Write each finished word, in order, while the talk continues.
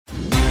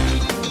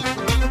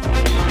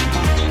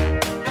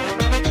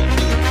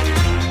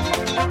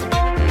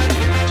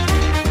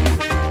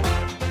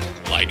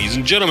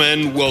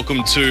gentlemen,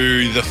 welcome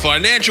to The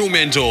Financial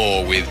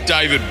Mentor with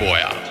David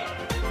Boyar.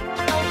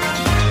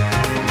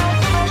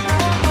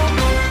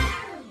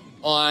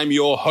 I'm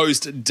your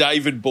host,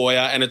 David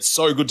Boyar, and it's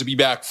so good to be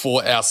back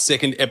for our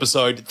second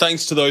episode.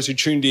 Thanks to those who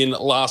tuned in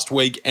last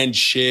week and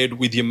shared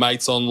with your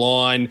mates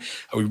online.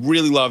 We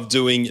really love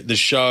doing the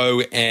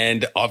show,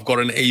 and I've got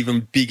an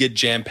even bigger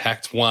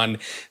jam-packed one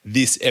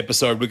this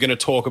episode. We're going to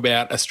talk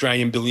about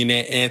Australian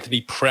billionaire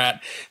Anthony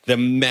Pratt, the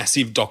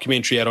massive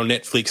documentary out on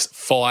Netflix,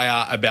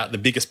 Fyre, about the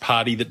biggest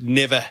party that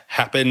never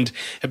happened,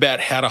 about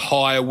how to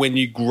hire when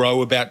you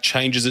grow, about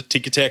changes at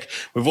Ticketek.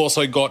 We've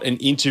also got an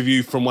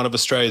interview from one of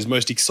Australia's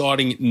most exciting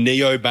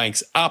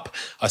neobanks up.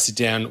 I sit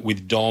down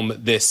with Dom,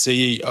 their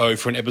CEO,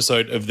 for an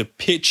episode of The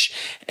Pitch,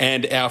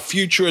 and our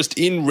Futurist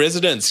in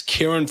residence,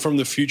 Keran from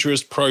the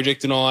Futurist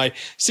project, and I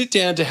sit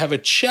down to have a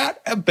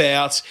chat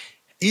about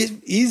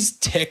is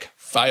tech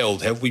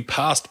failed? Have we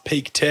passed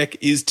peak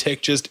tech? Is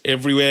tech just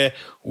everywhere?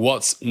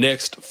 What's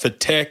next for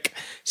tech?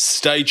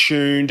 Stay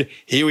tuned.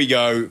 Here we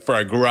go for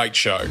a great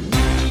show.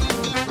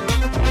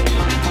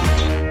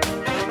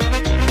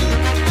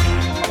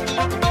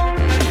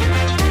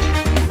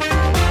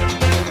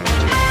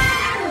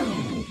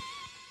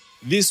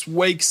 This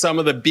week, some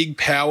of the big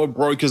power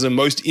brokers and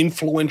most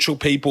influential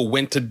people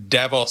went to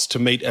Davos to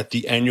meet at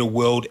the annual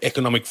World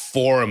Economic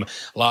Forum.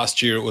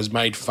 Last year, it was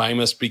made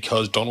famous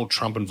because Donald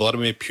Trump and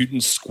Vladimir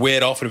Putin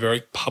squared off in a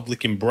very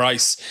public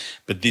embrace.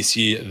 But this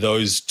year,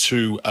 those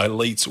two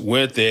elites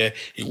weren't there.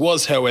 It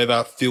was,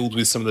 however, filled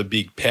with some of the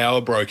big power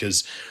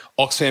brokers.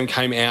 Oxfam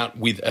came out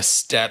with a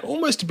stat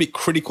almost a bit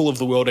critical of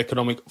the World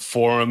Economic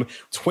Forum.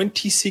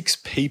 26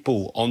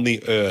 people on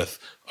the earth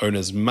own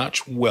as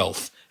much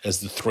wealth as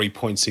the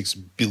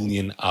 3.6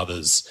 billion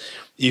others.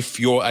 If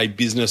you're a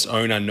business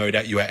owner, no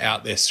doubt you are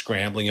out there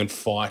scrambling and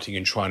fighting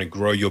and trying to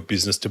grow your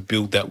business to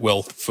build that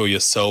wealth for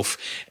yourself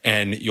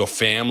and your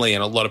family.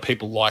 And a lot of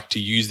people like to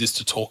use this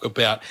to talk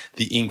about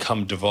the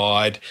income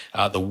divide,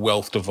 the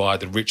wealth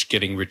divide, the rich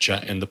getting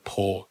richer and the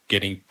poor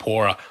getting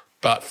poorer.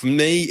 But for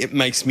me, it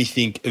makes me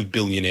think of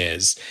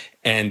billionaires.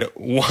 And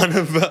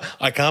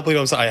I can't believe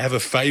I'm saying I have a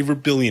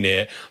favourite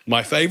billionaire.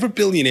 My favourite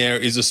billionaire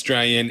is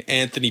Australian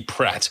Anthony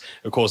Pratt.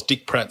 Of course,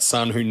 Dick Pratt's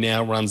son, who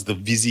now runs the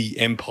Visy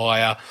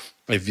empire.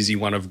 Visy,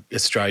 one of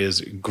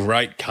Australia's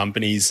great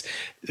companies.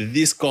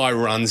 This guy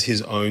runs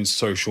his own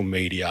social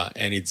media,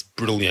 and it's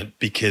brilliant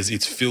because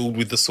it's filled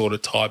with the sort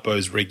of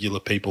typos regular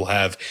people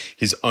have,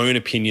 his own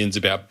opinions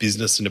about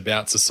business and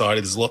about society.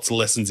 There's lots of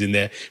lessons in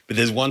there, but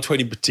there's one tweet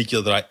in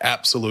particular that I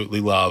absolutely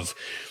love.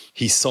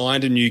 He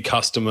signed a new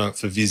customer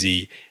for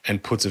Visy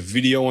and puts a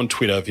video on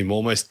Twitter of him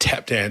almost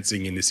tap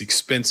dancing in this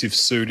expensive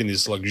suit in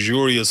this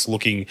luxurious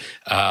looking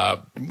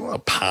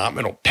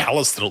apartment or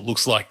palace that it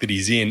looks like that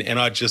he's in. And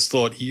I just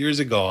thought, here's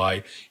a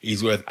guy,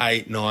 he's worth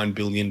 $8-9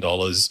 billion.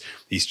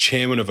 He's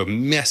chairman of a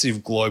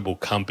massive global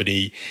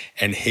company,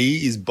 and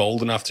he is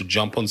bold enough to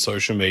jump on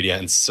social media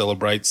and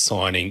celebrate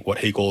signing what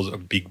he calls a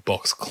big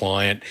box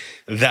client.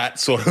 That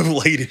sort of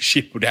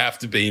leadership would have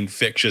to be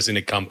infectious in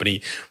a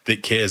company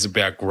that cares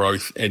about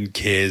growth and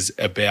cares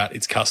about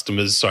its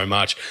customers so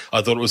much.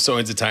 I thought it was so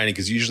entertaining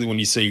because usually when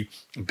you see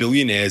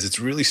billionaires, it's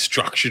really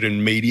structured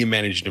and media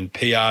managed and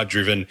PR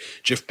driven.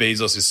 Jeff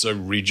Bezos is so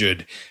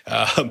rigid.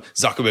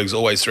 Zuckerberg's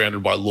always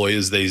surrounded by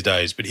lawyers these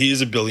days. But here's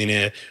a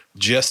billionaire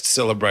just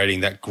celebrating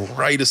that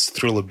greatest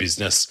thrill of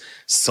business,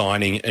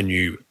 signing a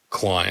new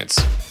client.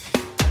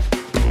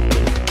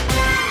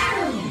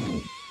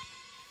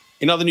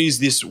 In other news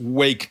this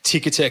week,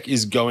 Ticketek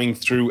is going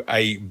through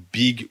a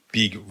big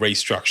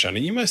restructure. And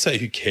you may say,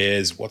 who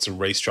cares? What's a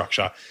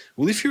restructure?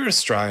 Well, if you're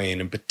Australian,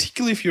 and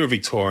particularly if you're a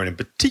Victorian, and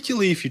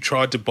particularly if you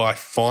tried to buy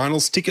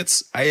finals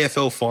tickets,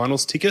 AFL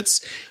finals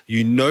tickets,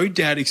 you no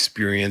doubt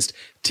experienced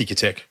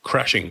Ticketek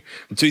crashing.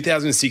 In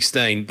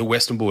 2016, the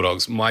Western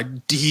Bulldogs, my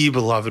dear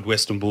beloved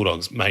Western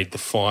Bulldogs, made the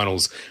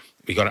finals.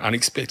 We got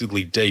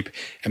unexpectedly deep.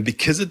 And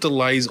because of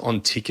delays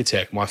on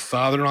Ticketek, my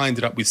father and I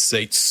ended up with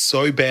seats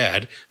so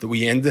bad that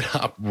we ended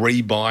up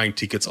rebuying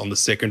tickets on the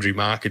secondary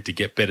market to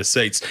get better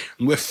seats.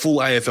 And we're full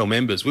AFL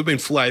members. We've been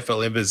full AFL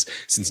members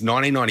since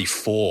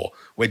 1994.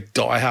 We're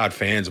diehard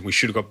fans and we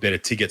should have got better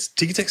tickets.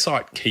 Ticketek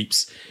site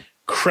keeps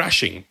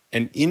crashing.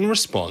 And in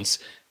response,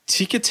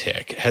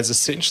 Ticketek has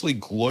essentially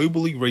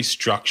globally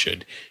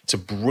restructured to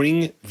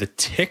bring the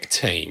tech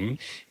team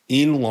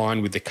in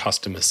line with the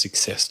customer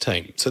success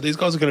team. So these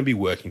guys are going to be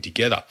working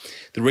together.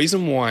 The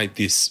reason why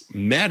this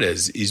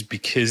matters is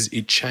because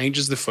it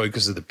changes the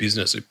focus of the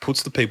business. It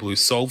puts the people who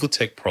solve the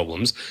tech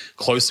problems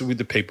closer with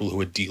the people who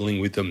are dealing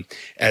with them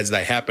as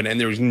they happen. And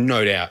there is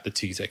no doubt that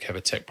Ticketek have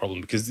a tech problem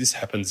because this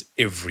happens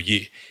every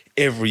year.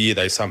 Every year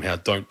they somehow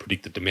don't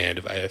predict the demand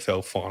of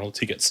AFL final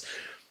tickets.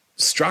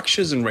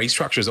 Structures and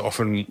restructures are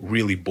often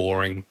really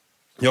boring.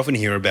 You often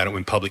hear about it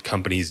when public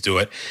companies do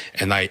it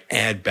and they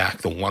add back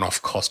the one-off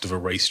cost of a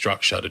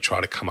restructure to try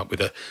to come up with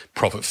a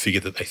profit figure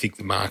that they think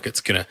the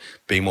market's going to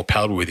be more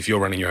palatable with. If you're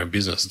running your own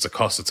business, it's a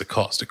cost.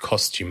 It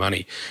costs you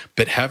money.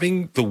 But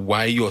having the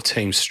way your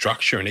team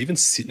structure and even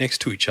sit next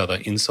to each other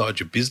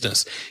inside your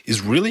business is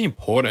really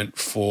important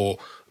for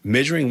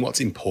measuring what's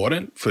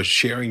important for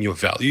sharing your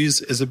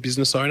values as a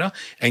business owner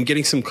and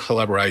getting some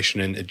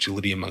collaboration and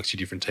agility amongst your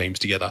different teams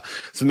together.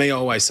 For me, I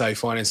always say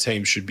finance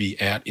teams should be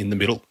out in the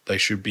middle. They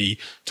should be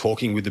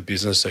talking with the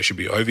business. They should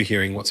be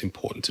overhearing what's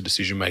important to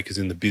decision makers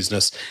in the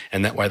business.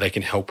 And that way they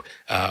can help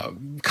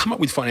come up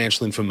with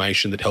financial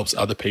information that helps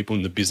other people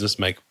in the business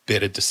make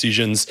better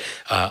decisions.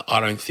 I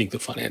don't think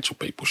that financial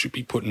people should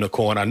be put in a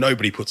corner.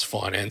 Nobody puts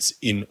finance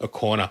in a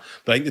corner.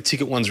 But I think the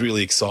ticket one's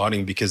really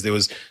exciting because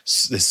there's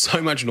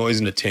so much noise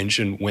and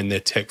attention when their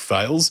tech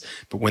fails,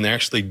 but when they're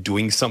actually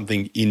doing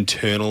something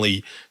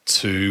internally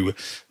to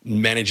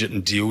manage it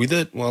and deal with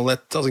it, well,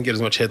 that doesn't get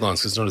as much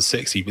headlines because it's not as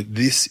sexy, but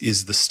this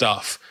is the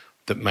stuff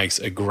that makes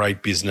a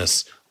great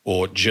business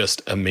or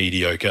just a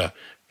mediocre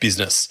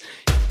business.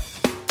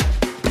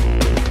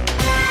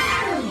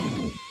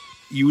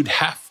 You would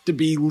have to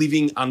be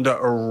living under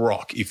a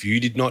rock if you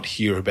did not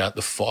hear about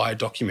the Fyre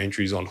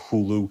documentaries on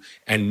Hulu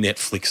and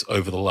Netflix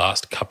over the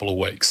last couple of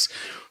weeks.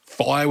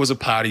 Fyre was a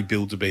party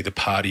billed to be the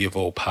party of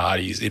all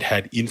parties. It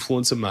had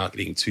influencer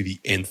marketing to the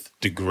nth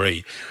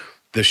degree.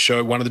 The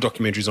show, one of the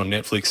documentaries on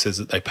Netflix says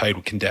that they paid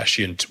one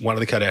of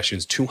the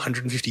Kardashians,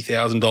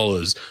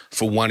 $250,000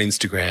 for one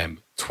Instagram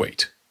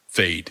tweet,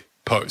 feed,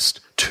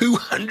 post.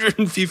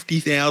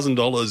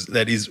 $250,000.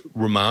 That is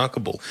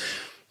remarkable.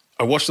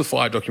 I watched the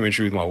Fyre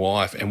documentary with my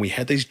wife and we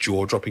had these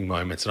jaw-dropping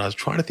moments, and I was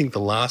trying to think the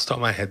last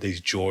time I had these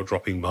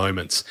jaw-dropping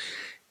moments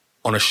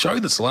on a show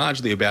that's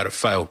largely about a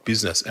failed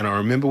business. And I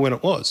remember when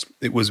it was.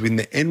 It was in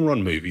the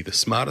Enron movie, The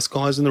Smartest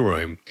Guys in the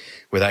Room,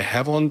 where they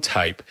have on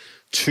tape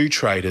two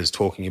traders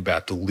talking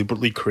about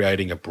deliberately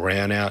creating a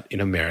brownout in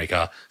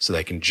America so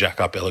they can jack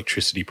up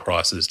electricity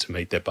prices to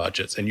meet their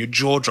budgets. And your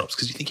jaw drops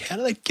because you think, how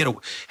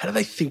do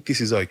they think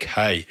this is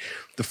okay?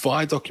 The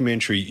Fyre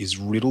documentary is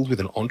riddled with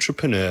an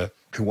entrepreneur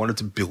who wanted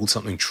to build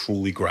something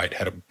truly great,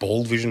 had a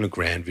bold vision, a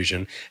grand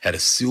vision, had a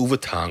silver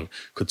tongue,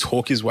 could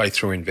talk his way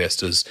through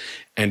investors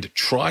and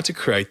try to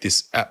create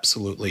this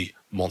absolutely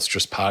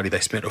monstrous party. They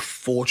spent a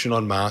fortune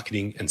on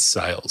marketing and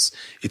sales.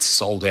 It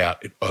sold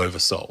out, it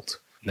oversold.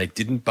 And they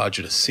didn't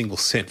budget a single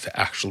cent for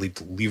actually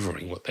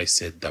delivering what they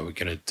said they were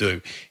going to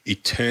do.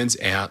 It turns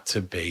out to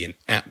be an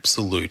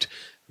absolute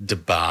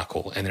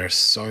debacle, and there are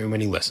so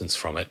many lessons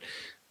from it.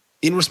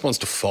 In response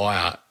to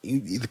Fyre,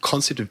 the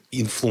concept of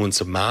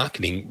influencer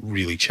marketing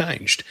really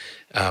changed.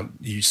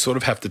 You sort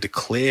of have to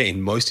declare,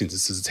 in most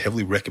instances, it's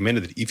heavily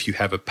recommended that if you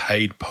have a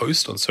paid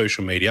post on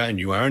social media and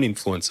you are an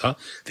influencer,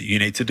 that you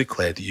need to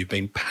declare that you've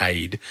been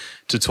paid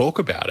to talk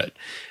about it.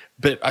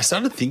 But I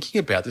started thinking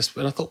about this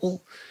and I thought,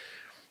 well,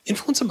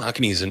 influencer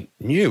marketing isn't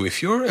new.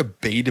 If you're a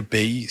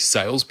B2B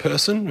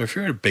salesperson or if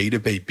you're a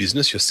B2B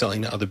business, you're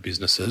selling to other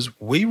businesses,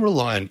 we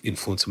rely on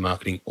influencer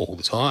marketing all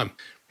the time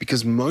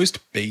because most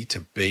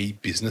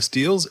B2B business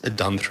deals are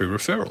done through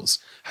referrals.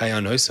 Hey, I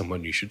know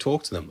someone, you should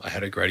talk to them. I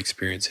had a great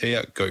experience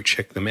here. Go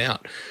check them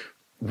out.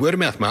 Word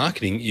of mouth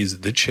marketing is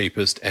the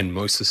cheapest and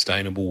most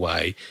sustainable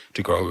way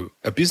to grow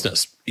a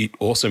business. It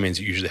also means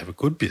you usually have a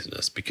good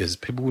business because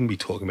people wouldn't be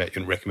talking about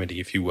you and recommending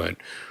if you weren't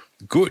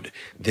good.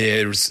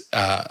 There's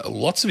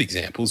lots of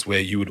examples where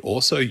you would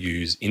also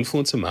use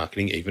influencer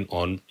marketing even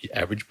on your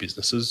average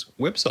business's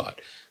website.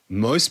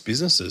 Most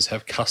businesses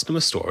have customer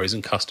stories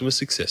and customer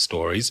success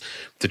stories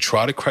to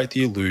try to create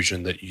the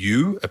illusion that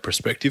you, a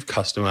prospective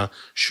customer,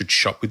 should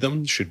shop with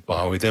them, should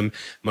buy with them,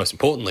 most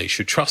importantly,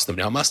 should trust them.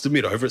 Now, I must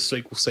admit, over at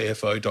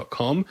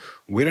sequelcfo.com,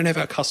 we don't have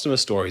our customer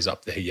stories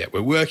up there yet.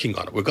 We're working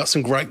on it. We've got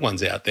some great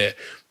ones out there,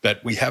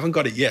 but we haven't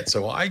got it yet.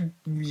 So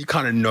you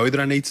kind of know that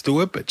I need to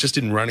do it, but just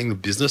in running the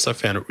business, I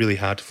found it really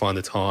hard to find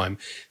the time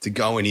to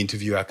go and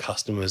interview our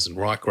customers and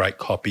write great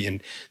copy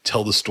and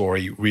tell the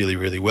story really,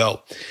 really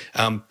well.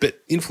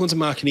 But influencer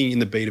marketing in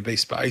the B2B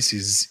space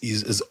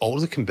is as old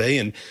as it can be,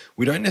 and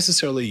we don't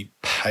necessarily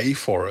pay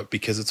for it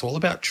because it's all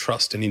about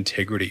trust and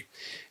integrity.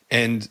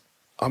 And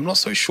I'm not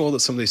so sure that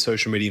some of these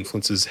social media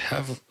influencers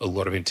have a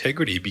lot of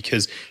integrity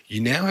because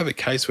you now have a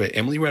case where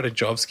Emily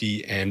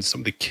Ratajkowski and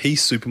some of the key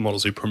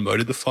supermodels who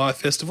promoted the Fyre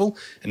Festival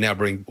are now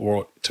being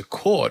brought to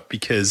court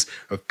because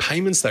of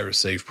payments they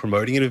received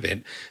promoting an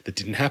event that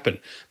didn't happen.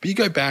 But you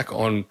go back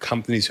on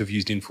companies who have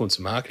used influencer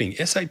marketing.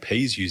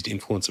 SAP's used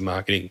influencer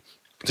marketing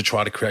to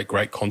try to create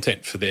great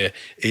content for their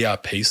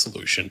ERP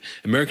solution.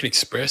 American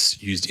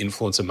Express used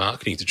influencer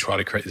marketing to try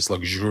to create this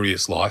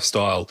luxurious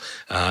lifestyle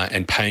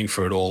and paying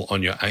for it all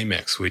on your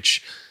Amex,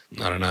 which,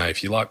 I don't know,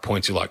 if you like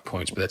points,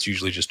 but that's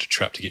usually just a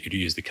trap to get you to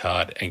use the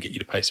card and get you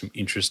to pay some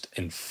interest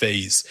and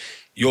fees.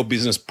 Your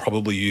business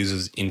probably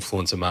uses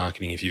influencer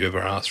marketing. If you've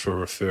ever asked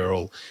for a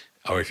referral,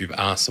 or if you've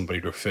asked somebody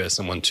to refer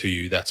someone to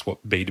you, that's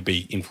what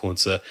B2B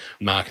influencer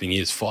marketing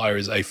is. Fyre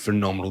is a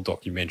phenomenal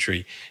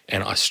documentary,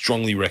 and I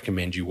strongly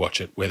recommend you watch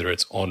it, whether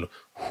it's on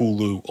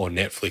Hulu or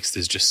Netflix.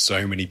 There's just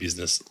so many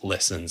business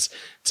lessons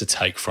to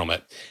take from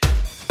it.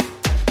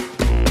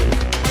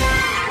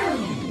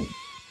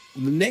 The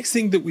next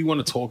thing that we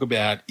want to talk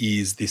about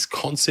is this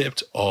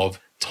concept of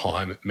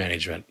time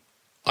management.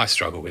 I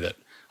struggle with it.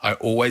 I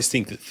always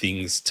think that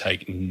things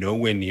take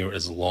nowhere near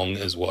as long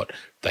as what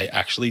they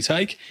actually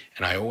take,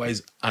 and I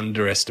always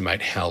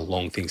underestimate how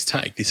long things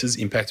take. This has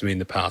impacted me in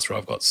the past where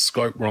I've got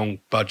scope wrong,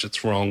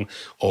 budgets wrong,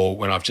 or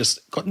when I've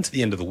just gotten to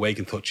the end of the week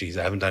and thought, geez,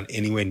 I haven't done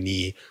anywhere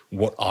near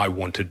what I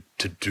wanted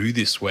to do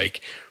this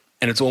week.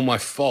 And it's all my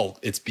fault.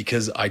 It's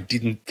because I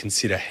didn't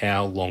consider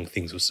how long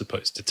things were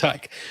supposed to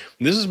take.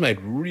 And this was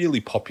made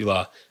really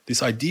popular.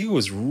 This idea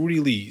was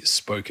really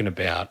spoken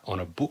about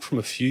on a book from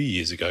a few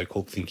years ago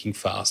called Thinking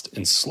Fast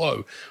and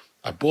Slow.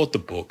 I bought the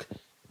book.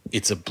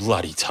 It's a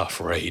bloody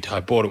tough read. I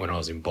bought it when I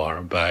was in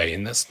Byron Bay,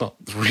 and that's not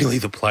really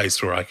the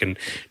place where I can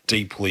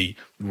deeply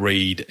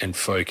read and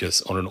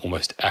focus on an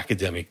almost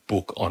academic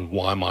book on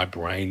why my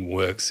brain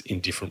works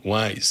in different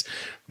ways.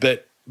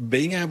 But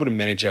being able to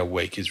manage our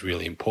week is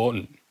really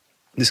important.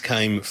 This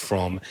came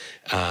from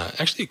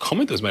actually a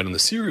comment that was made on the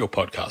Serial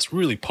podcast,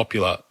 really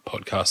popular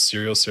podcast,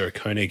 Serial. Sarah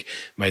Koenig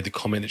made the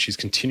comment that she's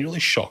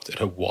continually shocked at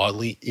her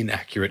wildly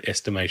inaccurate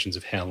estimations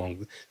of how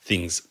long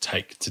things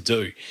take to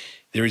do.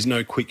 There is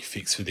no quick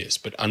fix for this,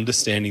 but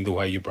understanding the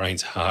way your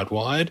brain's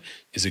hardwired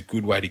is a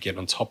good way to get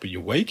on top of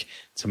your week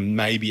to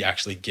maybe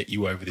actually get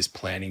you over this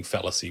planning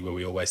fallacy where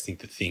we always think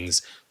that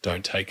things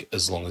don't take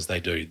as long as they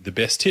do. The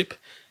best tip,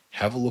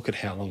 have a look at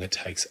how long it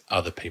takes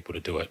other people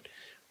to do it.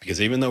 Because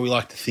even though we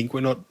like to think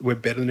we're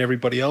better than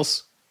everybody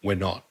else, we're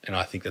not. And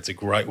I think that's a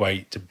great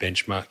way to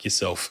benchmark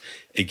yourself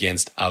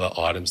against other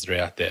items that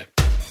are out there.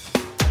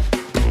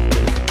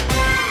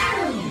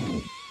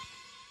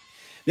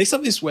 Next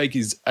up this week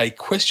is a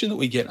question that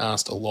we get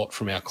asked a lot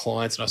from our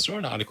clients. And I saw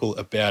an article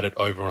about it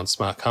over on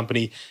Smart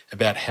Company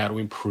about how to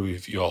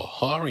improve your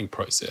hiring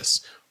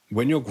process.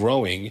 When you're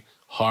growing,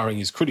 hiring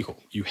is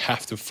critical. You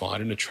have to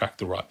find and attract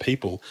the right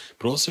people,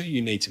 but also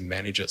you need to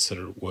manage it so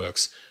that it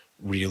works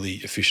really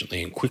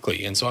efficiently and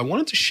quickly. And so I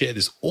wanted to share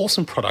this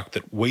awesome product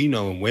that we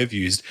know and we've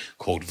used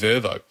called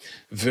Vervo.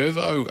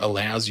 Vervo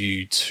allows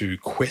you to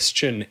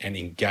question and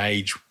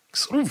engage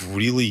sort of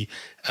really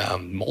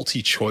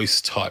multi-choice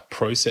type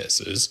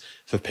processes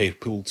for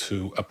people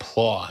to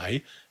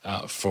apply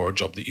for a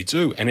job that you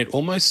do. And it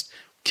almost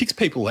kicks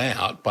people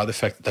out by the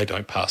fact that they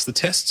don't pass the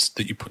tests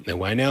that you put in their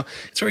way. Now,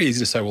 it's very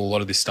easy to say, well, a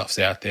lot of this stuff's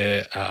out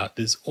there.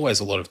 There's always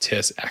a lot of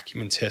tests,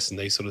 acumen tests and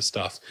these sort of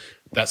stuff,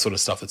 that sort of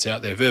stuff that's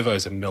out there. Vervo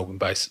is a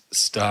Melbourne-based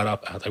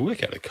startup. They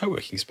work out of a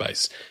co-working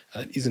space.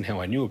 That isn't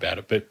how I knew about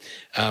it. But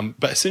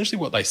essentially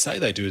what they say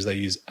they do is they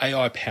use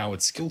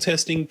AI-powered skill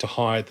testing to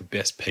hire the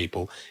best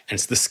people. And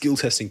it's the skill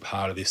testing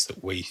part of this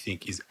that we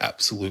think is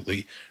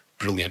absolutely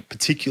brilliant,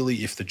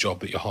 particularly if the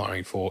job that you're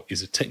hiring for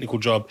is a technical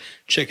job.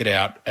 Check it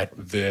out at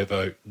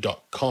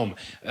vervo.com.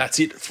 That's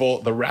it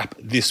for the wrap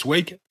this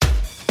week.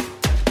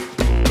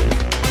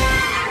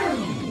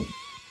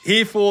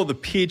 Here for the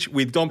pitch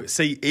with Dom,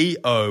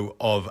 CEO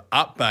of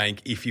Upbank.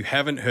 If you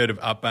haven't heard of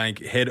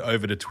Upbank, head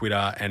over to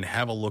Twitter and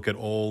have a look at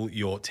all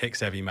your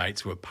tech-savvy mates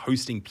who are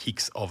posting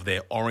pics of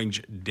their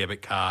orange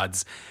debit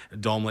cards.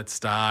 Dom, let's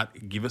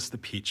start. Give us the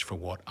pitch for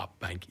what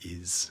Upbank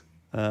is.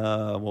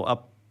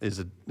 It's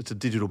a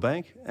digital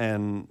bank,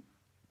 and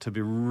to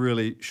be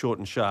really short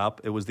and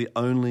sharp, it was the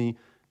only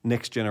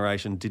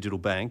next-generation digital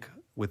bank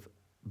with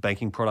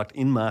banking product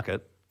in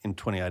market in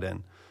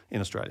 2018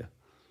 in Australia.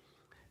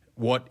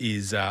 What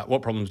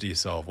problems do you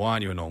solve? Why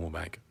aren't you a normal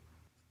bank?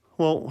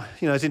 Well,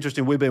 it's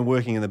interesting. We've been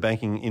working in the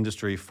banking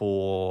industry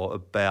for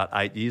about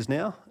 8 years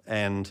now,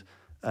 and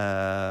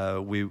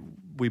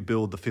we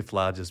build the fifth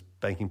largest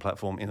banking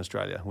platform in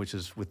Australia, which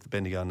is with the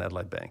Bendigo and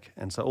Adelaide Bank.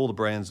 And so all the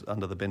brands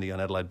under the Bendigo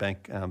and Adelaide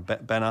Bank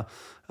banner,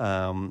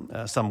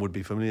 some would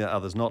be familiar,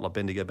 others not, like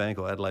Bendigo Bank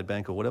or Adelaide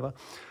Bank or whatever.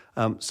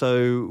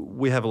 So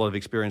we have a lot of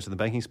experience in the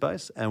banking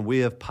space, and we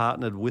have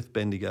partnered with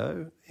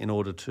Bendigo in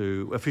order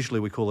to, officially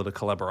we call it a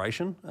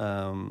collaboration,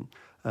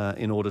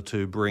 in order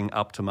to bring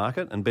Up to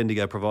market. And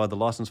Bendigo provide the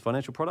licensed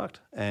financial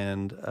product,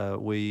 and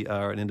we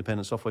are an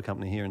independent software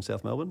company here in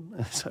South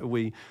Melbourne. So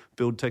we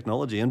build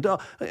technology. And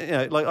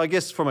I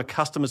guess from a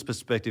customer's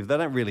perspective, they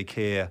don't really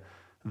care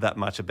that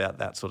much about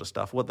that sort of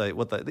stuff.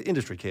 The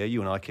industry care,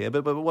 you and I care,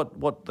 but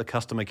what the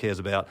customer cares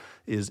about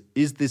is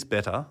this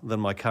better than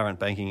my current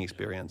banking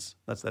experience?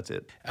 That's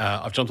it.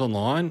 I've jumped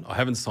online. I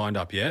haven't signed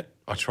up yet.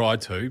 I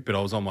tried to, but I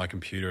was on my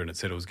computer and it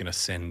said it was going to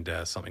send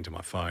something to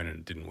my phone and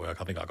it didn't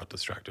work. I think I got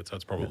distracted, so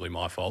it's probably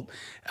my fault.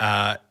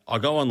 I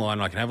go online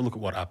and I can have a look at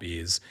what Up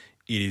is.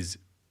 It is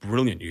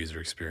brilliant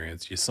user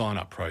experience. Your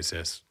sign-up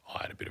process,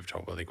 I had a bit of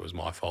trouble. I think it was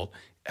my fault.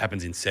 It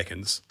happens in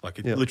seconds.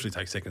 It literally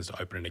takes seconds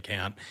to open an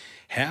account.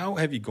 How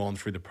have you gone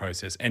through the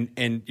process?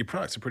 And your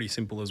products are pretty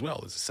simple as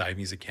well. It's a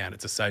savings account.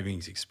 It's a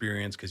savings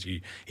experience because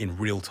you, in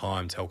real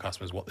time, tell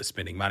customers what they're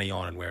spending money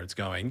on and where it's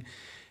going.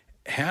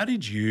 How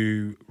did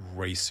you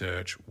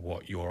research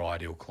what your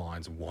ideal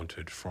clients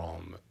wanted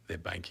from their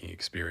banking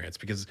experience?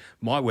 Because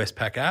my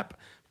Westpac app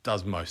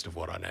does most of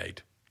what I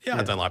need.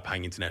 I don't like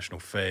paying international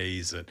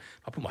fees. And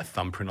I put my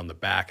thumbprint on the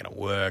back and it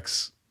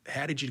works.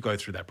 How did you go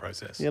through that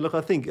process? Yeah, look,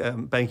 I think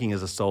banking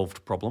is a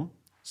solved problem.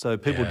 So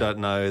people don't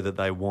know that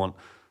they want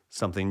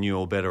something new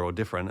or better or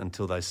different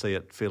until they see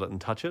it, feel it and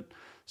touch it.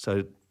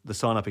 So the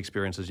sign-up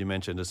experience, as you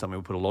mentioned, is something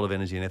we put a lot of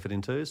energy and effort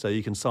into. So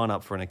you can sign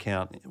up for an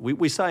account.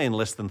 We say in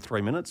less than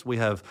 3 minutes. We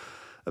have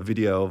a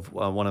video of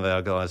one of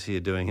our guys here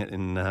doing it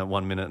in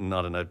 1 minute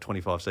and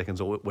 25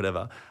 seconds or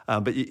whatever.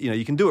 But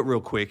you can do it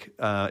real quick.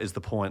 Is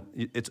the point?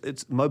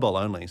 It's mobile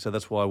only, so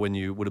that's why when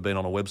you would have been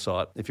on a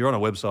website, if you're on a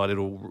website,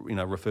 it'll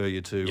refer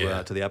you to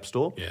the App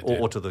Store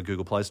or to the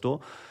Google Play Store.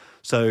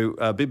 So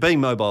being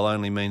mobile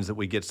only means that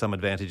we get some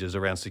advantages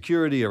around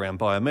security, around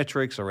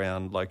biometrics,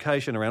 around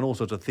location, around all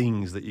sorts of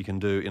things that you can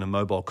do in a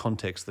mobile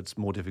context that's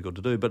more difficult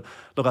to do. But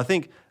look, I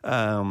think,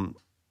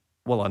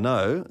 I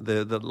know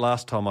the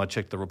last time I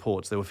checked the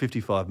reports, there were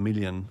 55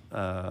 million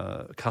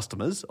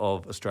customers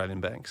of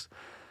Australian banks.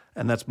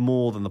 And that's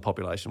more than the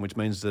population, which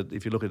means that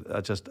if you look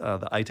at just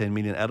the 18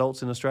 million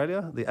adults in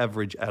Australia, the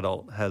average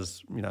adult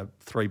has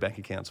 3 bank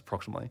accounts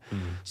approximately.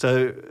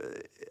 So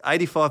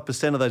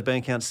 85% of those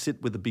bank accounts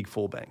sit with the big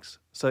 4 banks.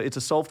 So it's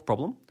a solved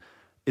problem.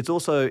 It's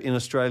also, in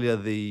Australia,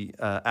 the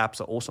apps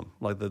are awesome.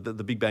 Like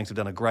the big banks have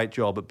done a great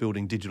job at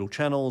building digital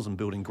channels and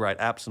building great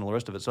apps and all the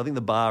rest of it. So I think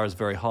the bar is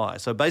very high.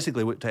 So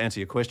basically, to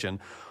answer your question,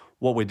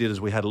 what we did is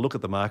we had a look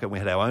at the market and we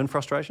had our own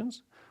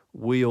frustrations.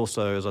 We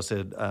also, as I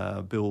said,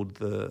 build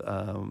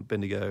the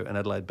Bendigo and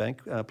Adelaide Bank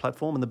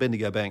platform, and the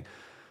Bendigo Bank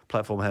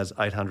platform has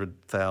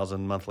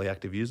 800,000 monthly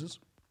active users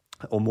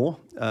or more.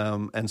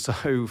 And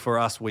so for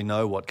us, we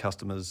know what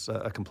customers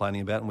are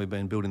complaining about, and we've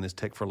been building this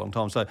tech for a long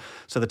time.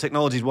 So the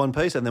technology is one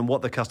piece, and then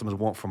what the customers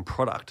want from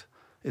product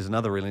is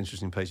another really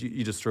interesting piece.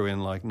 You just threw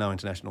in like no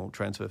international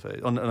transfer fees,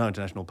 no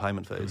international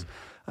payment fees.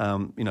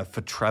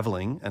 For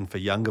travelling and for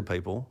younger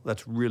people,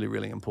 that's really,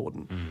 really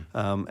important.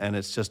 And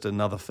it's just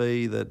another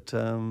fee that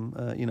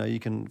you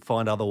can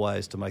find other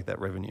ways to make that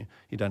revenue.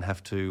 You don't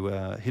have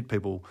to hit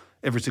people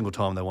every single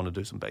time they want to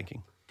do some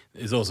banking.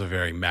 There's also a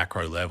very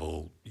macro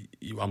level.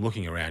 I'm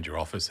looking around your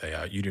office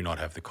here. You do not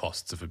have the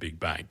costs of a big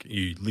bank.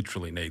 You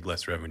literally need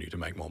less revenue to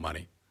make more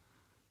money.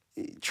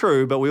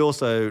 True, but we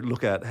also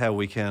look at how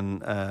we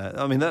can.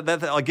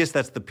 I guess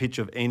that's the pitch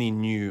of any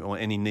new or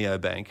any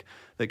neobank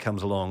that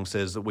comes along.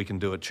 Says that we can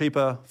do it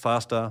cheaper,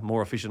 faster,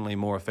 more efficiently,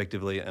 more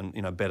effectively,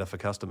 and better for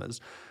customers.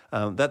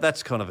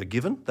 That's kind of a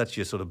given. That's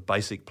your sort of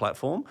basic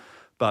platform.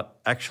 But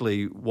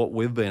actually, what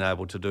we've been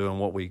able to do and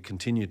what we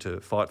continue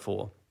to fight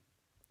for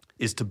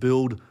is to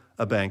build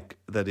a bank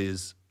that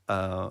is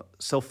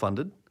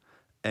self-funded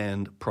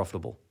and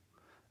profitable.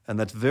 And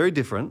that's very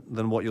different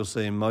than what you'll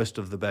see in most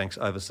of the banks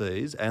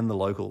overseas and the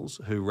locals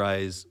who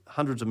raise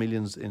hundreds of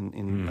millions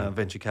in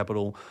venture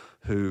capital,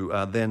 who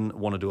then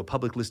want to do a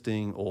public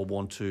listing or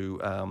want to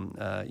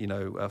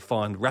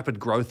find rapid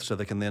growth so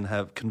they can then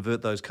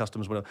convert those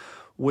customers. Whatever.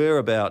 We're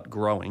about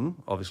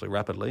growing, obviously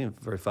rapidly and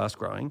very fast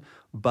growing,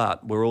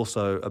 but we're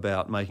also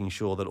about making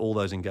sure that all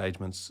those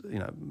engagements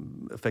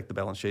affect the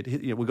balance sheet.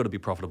 We've got to be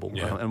profitable.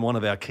 Yeah. And one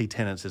of our key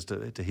tenets is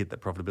to hit that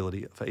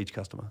profitability for each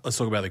customer. Let's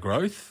talk about the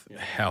growth.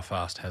 How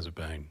fast has it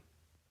been?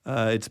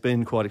 It's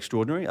been quite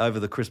extraordinary. Over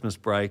the Christmas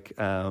break,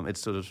 it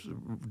sort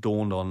of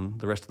dawned on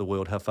the rest of the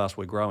world how fast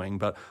we're growing.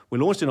 But we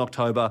launched in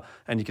October,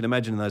 and you can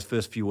imagine in those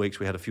first few weeks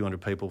we had a few hundred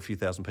people, a few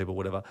thousand people,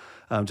 whatever,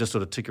 just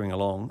sort of tickering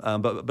along.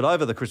 But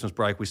over the Christmas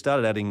break, we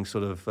started adding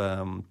sort of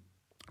around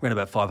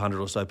about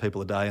 500 or so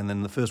people a day, and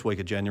then the first week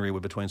of January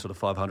we're between sort of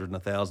 500 and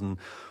 1,000.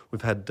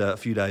 We've had a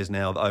few days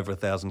now of over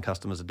 1,000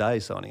 customers a day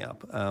signing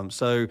up.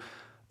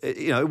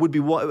 It would be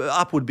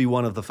would be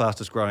one of the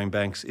fastest growing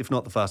banks, if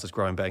not the fastest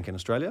growing bank in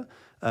Australia.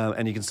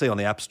 And you can see on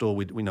the App Store,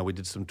 we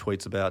did some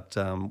tweets about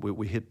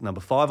we hit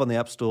number 5 on the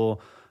App Store.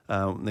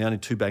 The only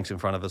 2 banks in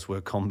front of us were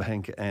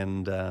CommBank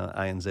and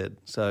ANZ.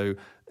 So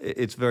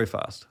it's very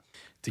fast.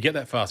 To get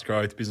that fast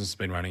growth, business has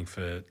been running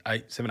for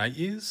 7, 8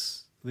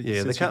 years.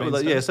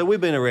 So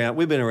we've been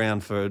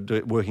around for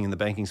working in the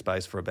banking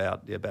space for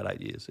about 8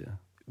 years. Yeah.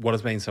 What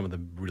has been some of the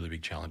really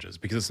big challenges?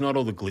 Because it's not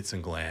all the glitz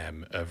and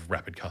glam of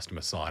rapid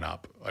customer sign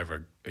up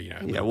over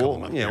couple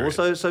of months.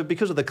 Well, so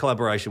because of the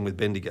collaboration with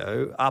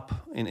Bendigo,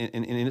 Up in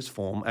its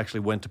form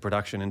actually went to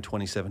production in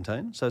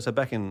 2017. So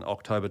back in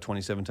October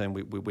 2017,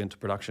 we went to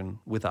production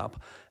with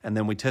Up, and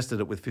then we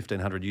tested it with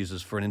 1,500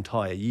 users for an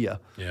entire year.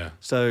 Yeah.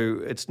 So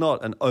it's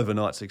not an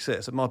overnight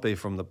success. It might be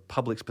from the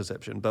public's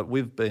perception, but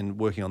we've been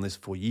working on this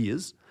for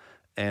years.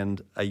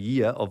 And a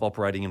year of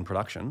operating in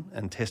production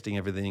and testing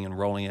everything and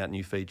rolling out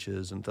new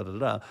features and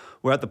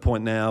We're at the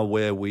point now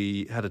where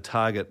we had a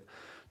target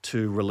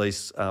to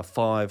release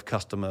 5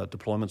 customer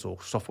deployments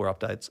or software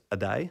updates a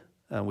day,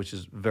 which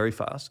is very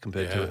fast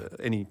compared to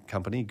any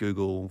company,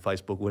 Google,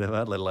 Facebook,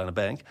 whatever, let alone a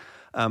bank.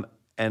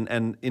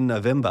 And in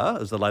November,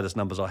 as the latest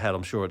numbers I had,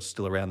 I'm sure it's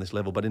still around this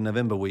level, but in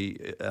November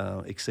we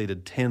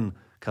exceeded 10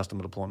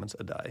 customer deployments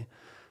a day.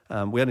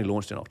 We only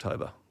launched in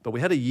October, but we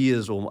had a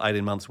year's or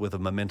 18 months worth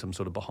of momentum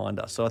sort of behind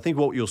us. So I think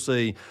what you'll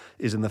see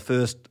is in the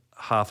first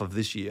half of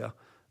this year,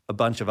 a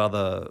bunch of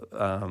other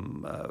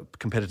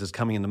competitors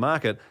coming in the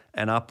market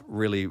and Up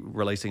really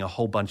releasing a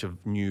whole bunch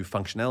of new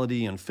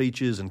functionality and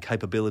features and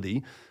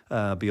capability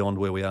beyond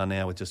where we are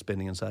now with just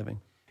spending and saving.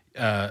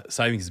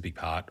 Savings is a big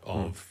part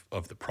of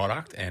the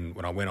product, and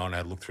when I went on and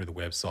had a look through the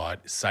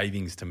website,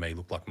 savings to me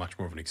looked like much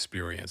more of an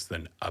experience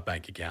than a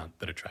bank account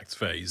that attracts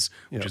fees,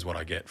 which is what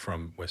I get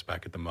from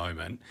Westpac at the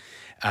moment.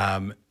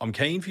 I'm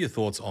keen for your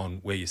thoughts on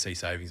where you see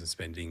savings and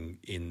spending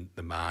in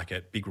the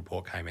market. Big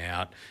report came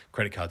out,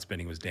 credit card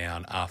spending was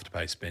down,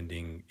 Afterpay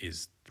spending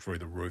is through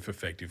the roof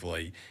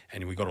effectively,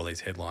 and we got all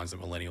these headlines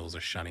that millennials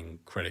are shunning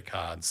credit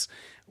cards.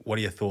 What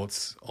are your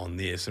thoughts on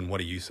this, and what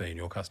do you see in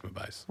your customer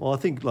base? Well, I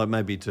think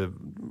maybe to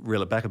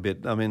reel it back a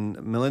bit, I mean,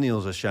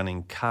 millennials are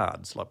shunning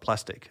cards like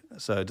plastic.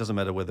 So it doesn't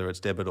matter whether it's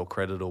debit or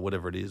credit or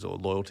whatever it is, or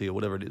loyalty or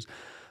whatever it is.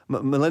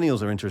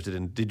 Millennials are interested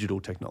in digital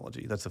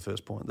technology. That's the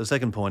first point. The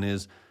second point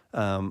is,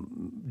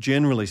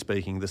 generally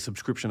speaking, the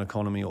subscription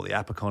economy or the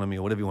app economy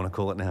or whatever you want to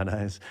call it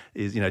nowadays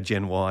is,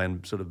 Gen Y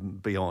and sort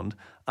of beyond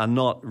are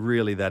not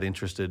really that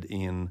interested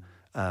in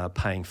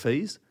paying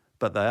fees,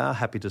 but they are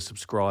happy to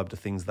subscribe to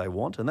things they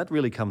want, and that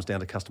really comes down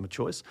to customer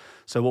choice.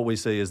 So what we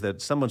see is that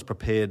someone's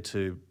prepared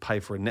to pay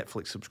for a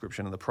Netflix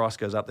subscription and the price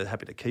goes up, they're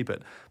happy to keep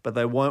it, but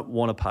they won't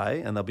want to pay,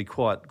 and they'll be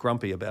quite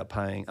grumpy about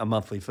paying a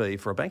monthly fee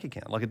for a bank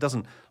account. Like, it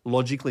doesn't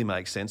logically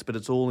make sense, but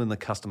it's all in the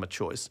customer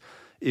choice.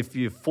 If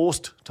you're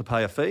forced to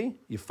pay a fee,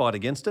 you fight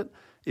against it.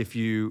 If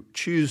you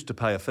choose to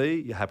pay a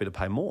fee, you're happy to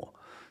pay more.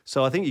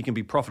 So I think you can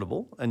be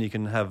profitable and you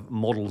can have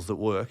models that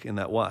work in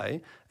that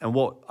way. And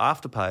what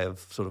Afterpay have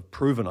sort of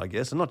proven, I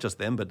guess, and not just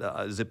them, but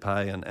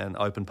ZipPay and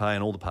OpenPay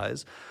and all the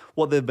pays,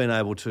 what they've been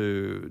able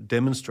to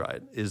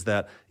demonstrate is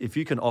that if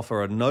you can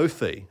offer a no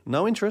fee,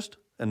 no interest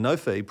and no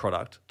fee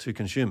product to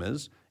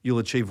consumers, you'll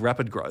achieve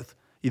rapid growth.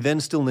 You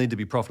then still need to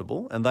be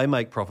profitable, and they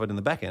make profit in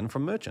the back end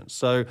from merchants.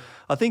 So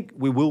I think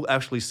we will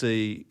actually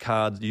see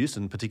card use,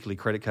 and particularly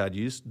credit card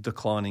use,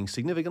 declining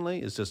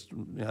significantly. It's just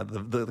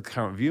the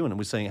current view, and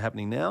we're seeing it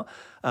happening now.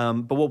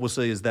 But what we'll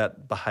see is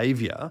that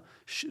behaviour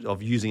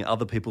of using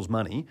other people's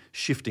money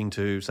shifting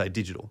to, say,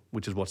 digital,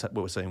 which is what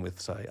we're seeing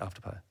with, say,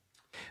 Afterpay.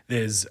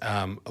 There's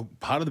a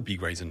part of the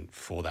big reason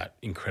for that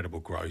incredible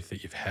growth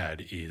that you've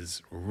had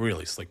is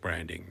really slick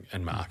branding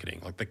and marketing.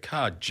 Like, the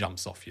card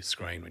jumps off your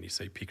screen when you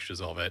see pictures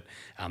of it.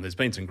 There's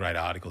been some great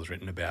articles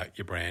written about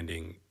your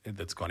branding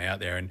that's gone out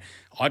there. And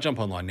I jump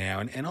online now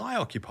and I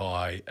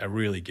occupy a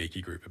really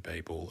geeky group of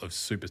people, of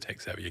super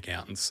tech savvy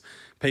accountants,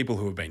 people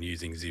who have been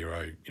using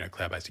Xero,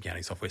 cloud-based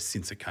accounting software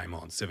since it came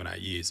on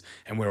 7-8 years.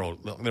 And they're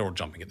all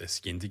jumping at their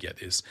skin to get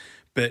this.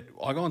 But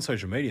I go on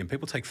social media and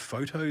people take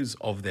photos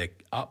of their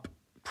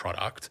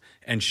product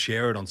and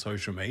share it on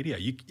social media.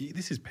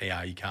 This is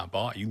PR you can't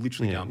buy. You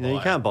literally can't buy it. You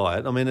can't buy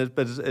it. I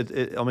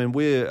mean,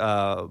 we're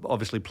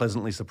obviously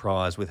pleasantly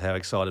surprised with how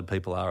excited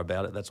people are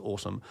about it. That's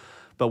awesome.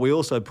 But we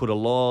also put a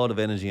lot of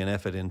energy and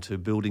effort into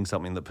building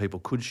something that people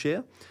could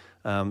share.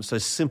 So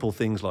simple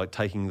things like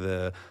taking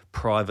the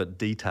private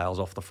details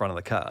off the front of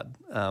the card.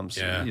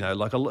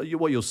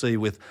 What you'll see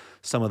with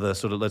some of the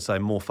sort of, let's say,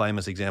 more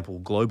famous example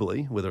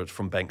globally, whether it's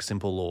from Bank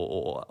Simple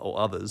or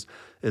others,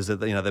 is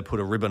that they put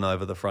a ribbon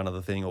over the front of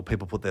the thing, or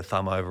people put their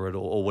thumb over it,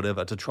 or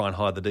whatever, to try and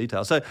hide the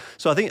details.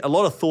 So I think a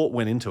lot of thought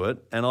went into it,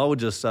 and I would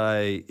just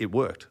say it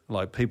worked.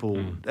 Like, people,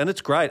 and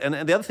it's great.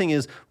 And the other thing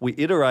is, we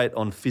iterate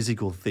on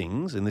physical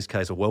things. In this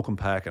case, a welcome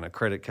pack and a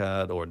credit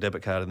card, or a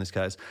debit card in this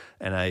case,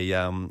 and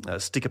a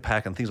sticker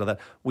pack and things like that.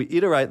 We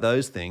iterate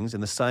those things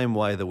in the same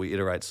way that we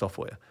iterate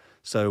software.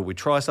 So we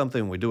try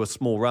something, we do a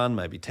small run,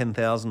 maybe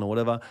 10,000 or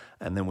whatever,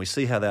 and then we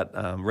see how that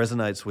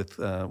resonates with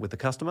the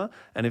customer.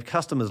 And if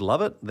customers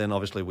love it, then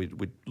obviously we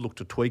look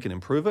to tweak and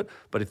improve it.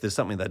 But if there's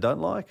something they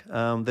don't like,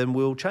 then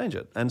we'll change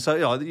it. And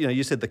so,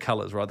 you said the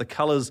colours, right? The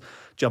colours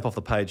jump off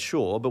the page,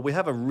 sure, but we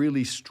have a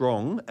really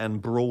strong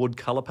and broad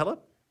colour palette.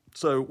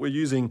 So we're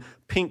using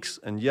pinks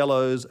and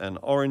yellows and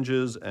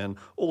oranges and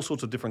all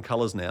sorts of different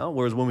colours now,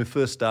 whereas when we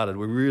first started,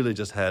 we really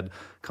just had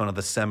kind of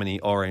the salmony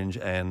orange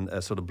and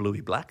a sort of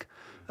bluey black.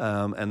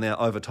 And now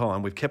over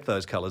time, we've kept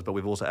those colours, but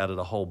we've also added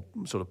a whole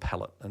sort of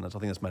palette, and I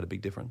think that's made a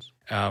big difference.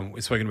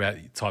 We've spoken about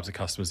types of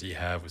customers that you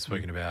have. We've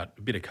spoken about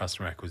a bit of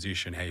customer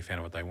acquisition, how you found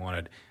out what they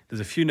wanted.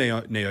 There's a few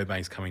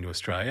neobanks coming to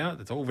Australia.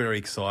 That's all very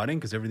exciting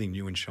because everything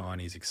new and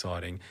shiny is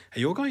exciting. Are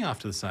you all going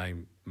after the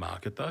same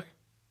market, though?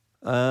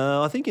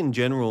 I think in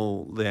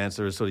general, the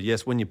answer is sort of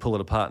yes. When you pull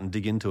it apart and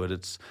dig into it,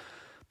 it's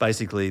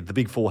basically the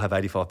big four have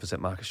 85%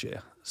 market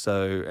share.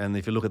 So, and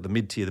if you look at the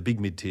mid-tier, the big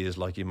mid-tiers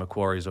like your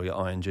Macquarie's or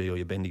your ING or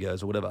your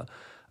Bendigos or whatever,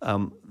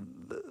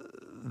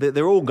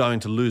 they're all going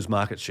to lose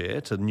market share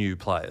to new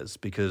players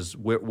because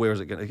where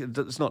is it going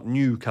to? It's not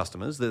new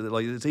customers.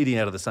 It's eating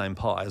out of the same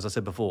pie. As I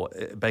said before,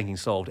 banking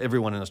solved.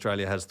 Everyone in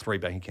Australia has 3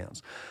 bank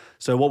accounts.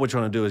 So what we're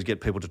trying to do is get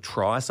people to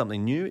try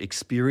something new,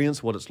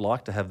 experience what it's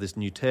like to have this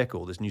new tech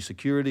or this new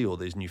security or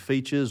these new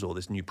features or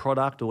this new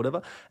product or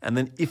whatever. And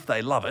then if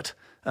they love it,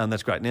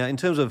 that's great. Now, in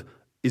terms of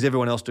is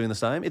everyone else doing the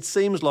same? It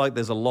seems like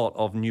there's a lot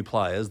of new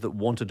players that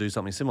want to do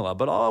something similar,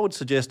 but I would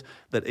suggest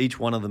that each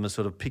one of them has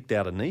sort of picked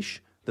out a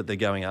niche that they're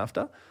going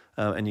after.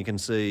 And you can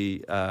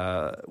see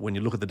when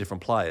you look at the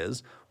different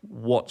players,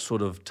 what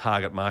sort of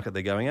target market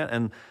they're going at.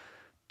 And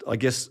I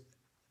guess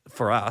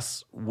for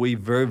us, we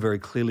very, very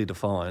clearly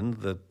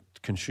defined the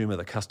consumer,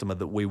 the customer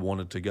that we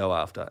wanted to go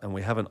after, and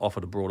we haven't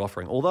offered a broad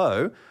offering.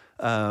 Although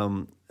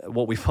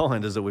what we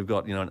find is that we've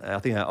got, I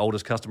think our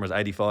oldest customer is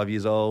 85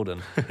 years old,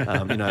 and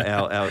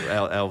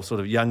our sort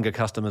of younger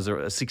customers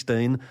are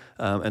 16,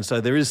 and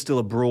so there is still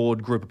a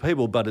broad group of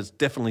people, but it's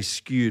definitely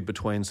skewed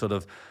between sort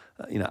of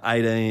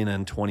 18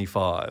 and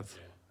 25.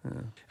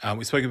 Yeah.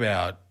 We spoke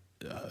about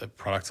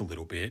products a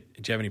little bit.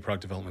 Do you have any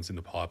product developments in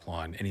the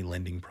pipeline? Any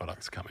lending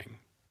products coming?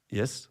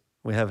 Yes,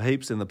 we have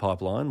heaps in the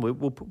pipeline.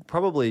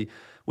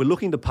 We're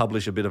looking to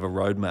publish a bit of a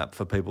roadmap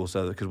for people,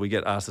 because we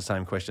get asked the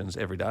same questions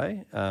every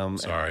day.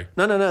 Sorry.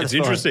 No. It's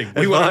interesting.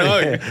 We want to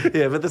know.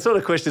 Yeah, but the sort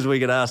of questions we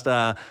get asked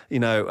are,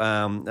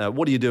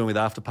 what are you doing with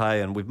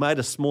Afterpay? And we've made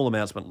a small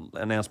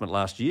announcement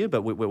last year,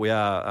 but we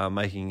are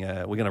making.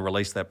 We're going to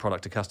release that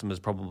product to customers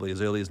probably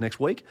as early as next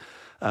week.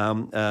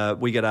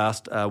 We get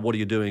asked, what are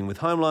you doing with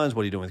home loans?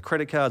 What are you doing with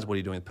credit cards? What are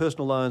you doing with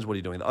personal loans? What are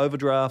you doing with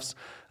overdrafts?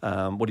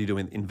 What are you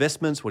doing with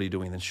investments? What are you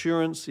doing with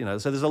insurance? So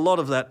there's a lot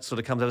of that sort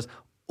of comes at us.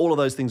 All of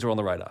those things are on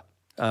the radar,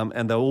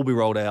 and they'll all be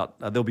rolled out.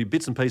 There'll be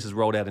bits and pieces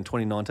rolled out in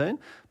 2019,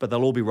 but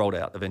they'll all be rolled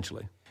out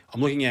eventually.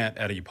 I'm looking out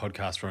of your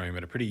podcast room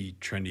at a pretty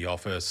trendy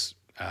office.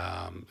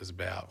 There's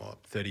about,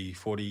 30,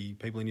 40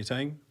 people in your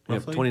team,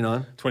 roughly?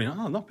 Yep, 29.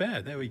 Oh, not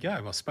bad. There we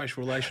go. My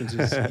spatial relations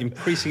is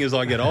increasing as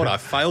I get older. I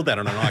failed that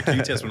on an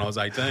IQ test when I was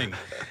 18.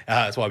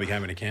 That's why I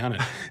became an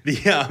accountant.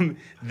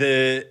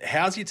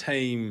 How's your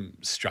team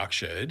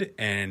structured,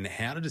 and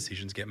how do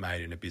decisions get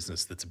made in a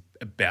business that's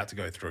about to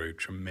go through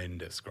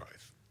tremendous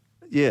growth?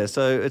 Yeah,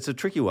 so it's a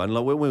tricky one.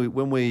 Like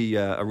when we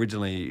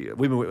originally,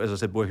 we've been, as I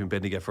said, working with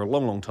Bendigo for a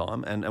long, long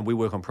time, and we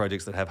work on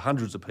projects that have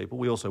hundreds of people.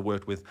 We also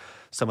worked with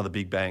some of the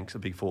big banks, the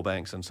big four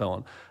banks, and so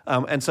on.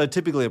 And so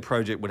typically a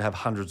project would have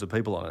hundreds of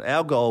people on it.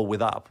 Our goal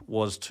with Up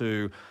was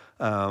to,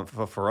 for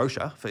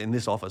OSHA, in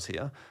this office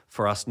here,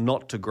 for us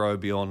not to grow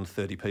beyond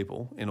 30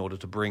 people in order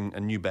to bring a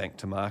new bank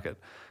to market.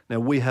 Now,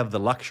 we have the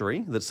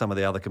luxury that some of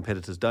the other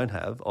competitors don't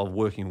have of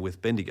working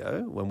with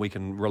Bendigo, when we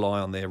can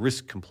rely on their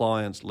risk,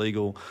 compliance,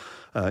 legal,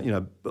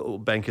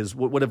 bankers,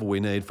 whatever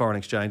we need, foreign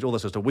exchange, all that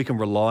sort of stuff. We can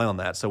rely on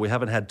that. So we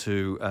haven't had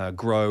to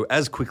grow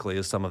as quickly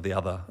as some of the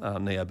other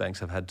neobanks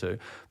have had to,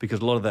 because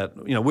a lot of that,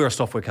 we're a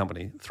software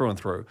company through and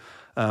through.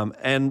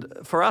 And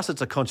for us,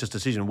 it's a conscious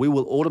decision. We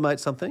will automate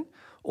something,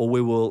 or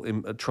we will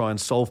try and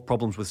solve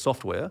problems with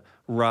software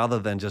rather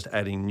than just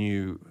adding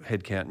new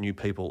headcount, new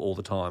people all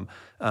the time.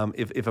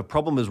 If a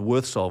problem is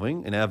worth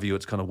solving, in our view,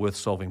 it's kind of worth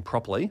solving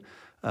properly.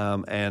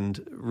 And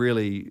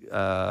really,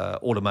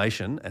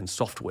 automation and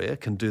software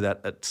can do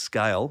that at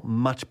scale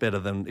much better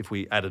than if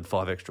we added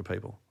 5 extra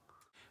people.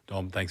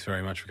 Dom, thanks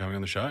very much for coming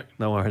on the show.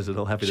 No worries at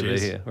all. Happy to be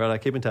here. Right,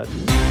 keep in touch.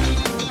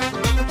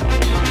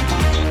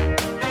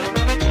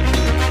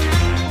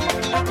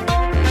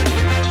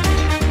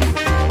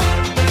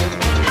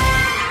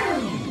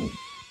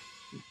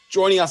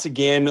 Joining us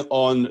again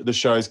on the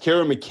show is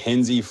Keran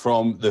McKezie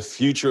from the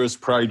Futurist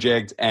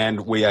project,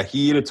 and we are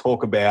here to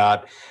talk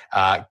about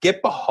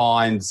get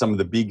behind some of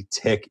the big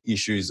tech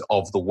issues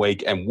of the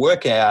week and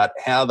work out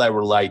how they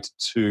relate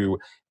to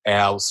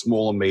our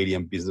small and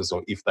medium business,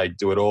 or if they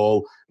do at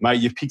all. Mate,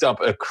 you've picked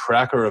up a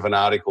cracker of an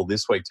article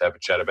this week to have a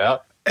chat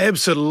about.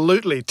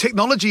 Absolutely.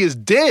 Technology is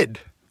dead.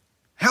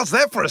 How's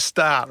that for a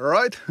start,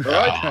 right?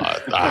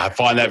 I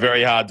find that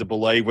very hard to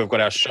believe. We've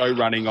got our show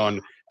running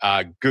on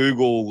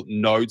Google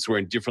Notes. We're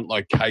in different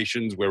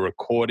locations. We're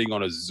recording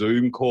on a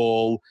Zoom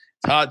call.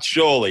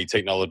 Surely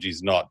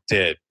technology's not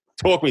dead.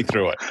 Talk me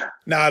through it.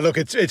 No, look,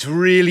 it's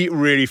really,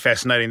 really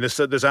fascinating.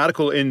 This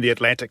article in The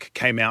Atlantic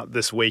came out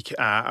this week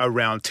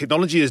around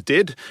technology is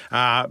dead.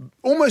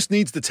 Almost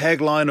needs the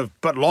tagline of,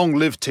 but long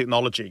live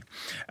technology.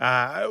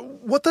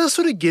 What they're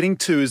sort of getting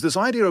to is this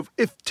idea of,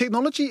 if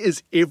technology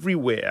is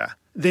everywhere,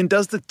 then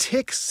does the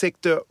tech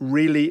sector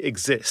really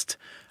exist?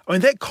 I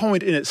mean, that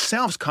comment in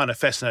itself is kind of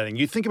fascinating.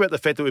 You think about the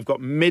fact that we've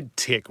got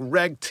med-tech,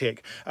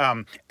 rag-tech,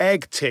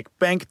 ag-tech,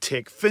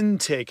 bank-tech,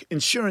 fin-tech,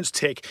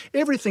 insurance-tech.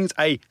 Everything's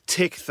a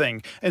tech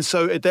thing. And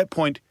so at that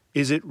point,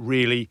 is it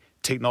really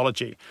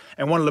technology?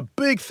 And one of the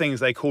big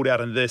things they called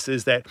out in this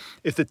is that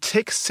if the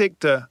tech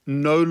sector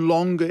no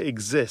longer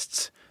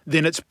exists,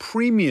 then its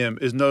premium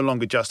is no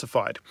longer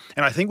justified.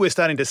 And I think we're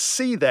starting to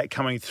see that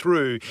coming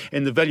through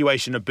in the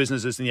valuation of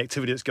businesses and the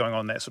activity that's going on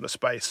in that sort of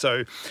space.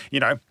 So,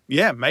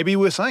 maybe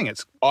we're saying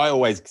it's... I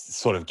always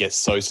sort of get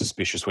so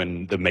suspicious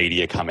when the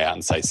media come out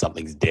and say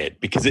something's dead,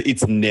 because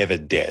it's never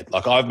dead.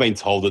 Like, I've been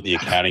told that the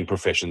accounting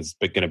profession's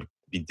going to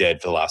be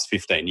dead for the last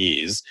 15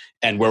 years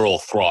and we're all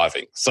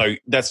thriving. So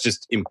that's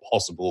just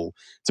impossible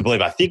to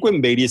believe. I think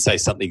when media say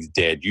something's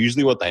dead,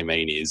 usually what they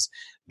mean is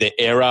the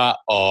era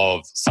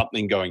of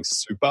something going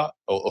super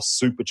or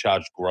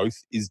supercharged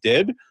growth is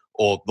dead,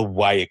 or the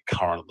way it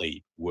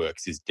currently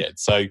works is dead.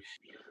 So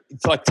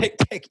it's like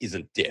tech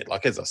isn't dead.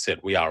 Like, as I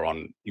said,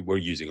 we're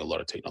using a lot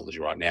of technology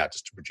right now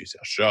just to produce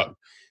our show.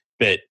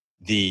 But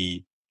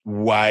the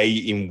way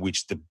in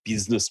which the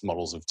business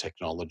models of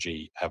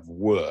technology have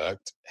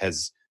worked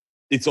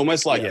it's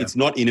almost like it's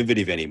not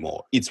innovative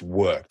anymore. It's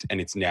worked and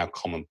it's now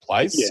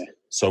commonplace. Yeah.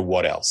 So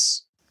what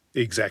else?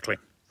 Exactly.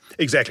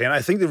 Exactly. And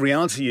I think the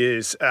reality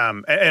is,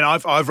 and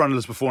I've run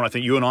this before, and I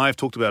think you and I have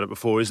talked about it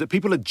before, is that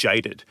people are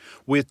jaded.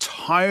 We're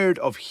tired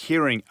of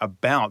hearing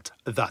about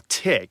the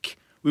tech.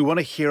 We want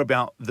to hear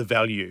about the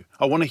value.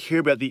 I want to hear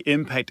about the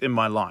impact in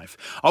my life.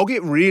 I'll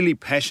get really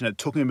passionate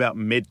talking about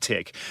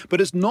medtech,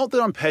 but it's not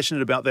that I'm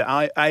passionate about the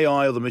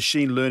AI or the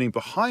machine learning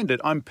behind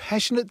it. I'm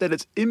passionate that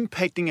it's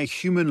impacting a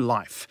human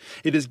life.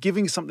 It is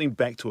giving something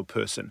back to a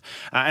person.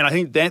 And I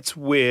think that's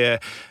where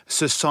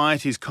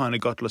society's kind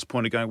of got to this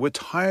point of going, we're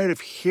tired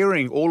of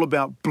hearing all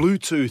about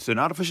Bluetooth and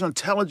artificial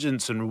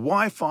intelligence and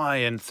Wi-Fi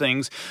and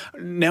things.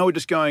 Now we're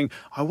just going,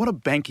 I want to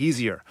bank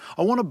easier.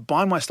 I want to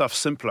buy my stuff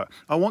simpler.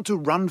 I want to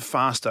run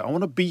faster. I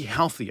want to be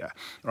healthier,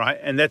 right?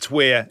 And that's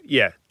where,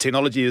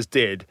 technology is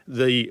dead.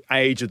 The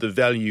age of the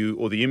value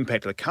or the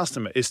impact of the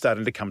customer is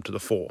starting to come to the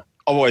fore.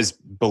 I've always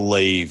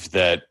believed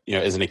that,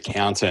 as an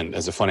accountant,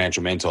 as a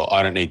financial mentor,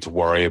 I don't need to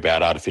worry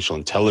about artificial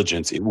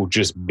intelligence. It will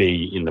just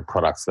be in the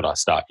products that I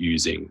start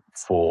using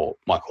for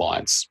my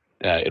clients.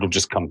 It'll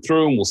just come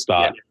through and we'll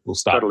start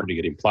putting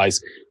it in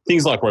place.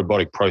 Things like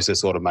robotic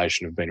process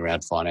automation have been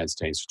around finance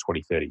teams for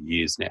 20, 30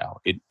 years now.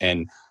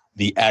 And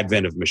the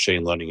advent of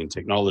machine learning and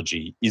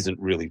technology isn't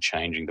really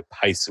changing the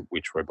pace at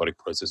which robotic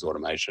process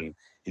automation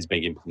is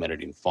being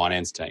implemented in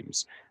finance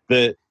teams.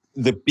 The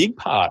big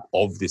part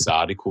of this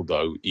article,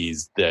 though,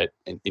 is that,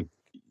 and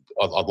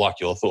I'd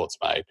like your thoughts,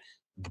 mate,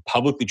 the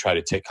publicly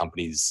traded tech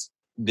companies,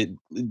 the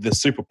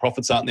super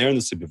profits aren't there and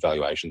the super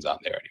valuations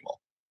aren't there anymore.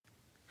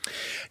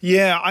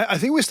 Yeah, I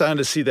think we're starting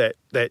to see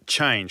that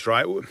change,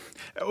 right?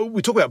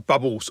 We talk about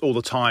bubbles all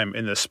the time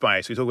in this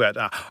space. We talk about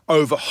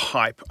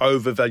overhype,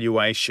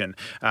 overvaluation,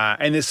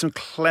 and there's some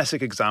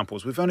classic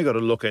examples. We've only got to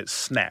look at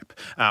Snap,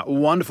 a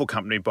wonderful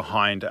company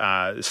behind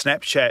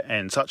Snapchat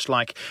and such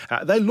like.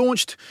 They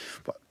launched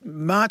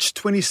March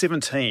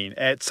 2017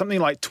 at something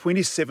like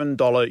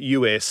 $27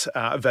 US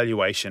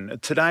valuation.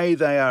 Today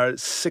they are at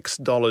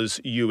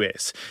 $6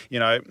 US.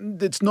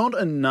 It's not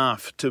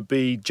enough to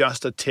be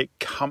just a tech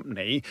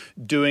company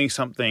doing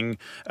something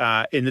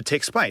in the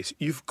tech space.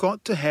 You've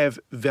got to have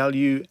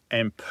value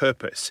and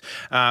purpose.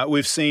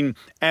 We've seen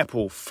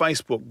Apple,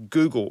 Facebook,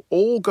 Google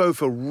all go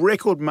for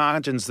record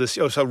margins this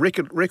year,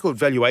 record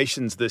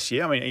valuations this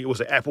year. I mean,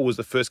 Apple was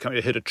the first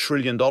company to hit $1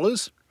 trillion.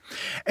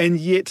 And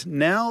yet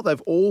now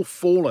they've all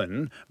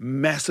fallen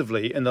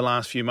massively in the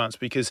last few months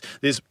because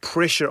there's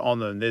pressure on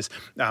them, there's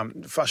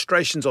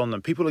frustrations on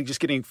them. People are just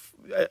getting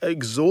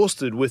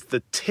exhausted with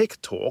the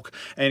tech talk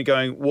and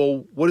going,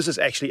 well, what is this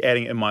actually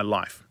adding in my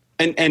life?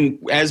 And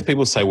as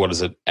people say, what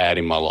does it add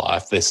in my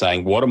life? They're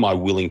saying, what am I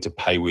willing to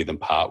pay with and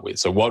part with?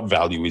 So what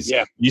value is,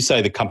 you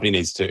say the company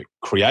needs to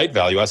create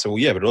value. I say, well,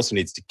 yeah, but it also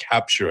needs to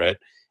capture it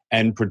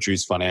and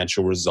produce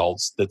financial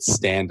results that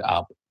stand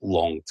up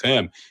long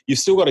term. You've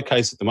still got a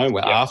case at the moment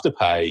where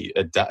Afterpay,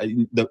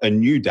 a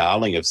new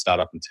darling of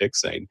startup and tech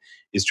scene,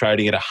 is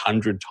trading at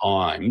 100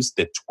 times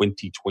their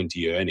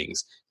 2020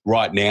 earnings.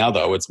 Right now,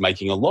 though, it's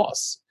making a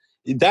loss.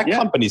 That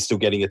company's still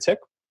getting a tech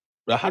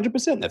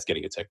 100%. That's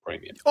getting a tech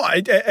premium. Oh,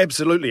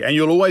 absolutely. And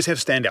you'll always have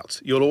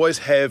standouts. You'll always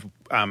have,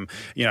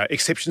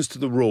 exceptions to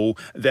the rule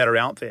that are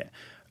out there.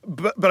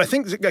 But I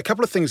think a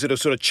couple of things that have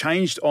sort of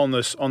changed on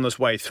this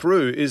way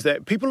through is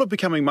that people are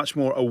becoming much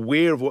more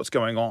aware of what's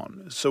going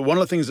on. So one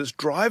of the things that's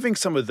driving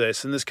some of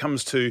this, and this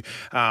comes to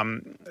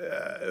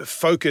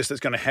focus that's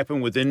going to happen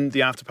within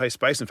the Afterpay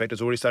space. In fact,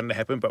 it's already starting to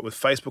happen, but with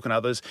Facebook and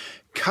others,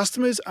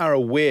 customers are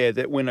aware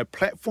that when a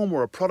platform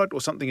or a product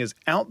or something is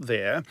out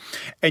there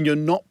and you're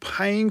not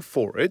paying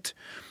for it,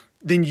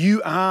 then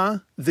you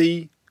are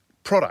the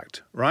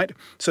product, right?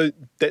 So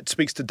that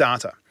speaks to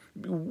data.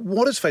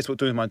 What is Facebook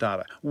doing with my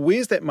data?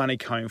 Where's that money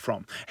coming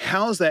from?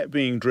 How's that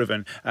being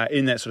driven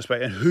in that sort of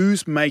space? And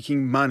who's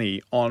making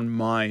money on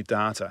my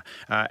data?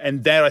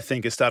 And that, I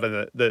think, has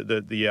started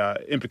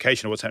the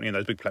implication of what's happening in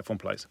those big platform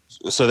plays.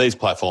 So these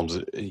platforms,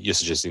 you're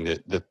suggesting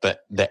that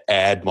the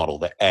ad model,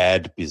 the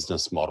ad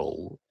business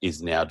model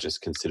is now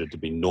just considered to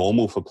be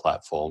normal for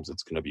platforms.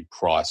 It's going to be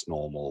price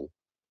normal.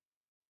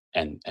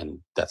 And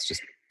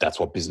that's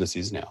what business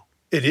is now.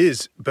 It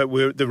is, but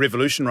the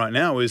revolution right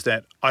now is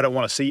that I don't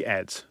want to see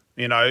ads.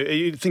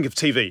 You think of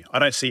TV. I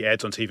don't see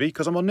ads on TV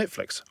because I'm on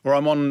Netflix, or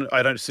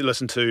I don't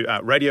listen to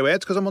radio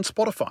ads because I'm on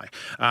Spotify.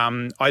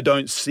 I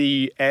don't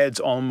see ads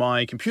on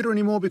my computer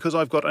anymore because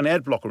I've got an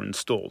ad blocker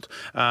installed.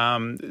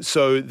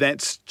 So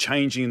that's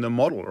changing the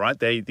model, right?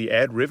 The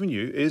ad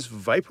revenue is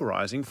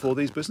vaporizing for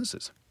these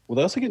businesses. Well,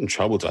 they also get in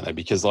trouble, don't they?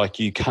 Because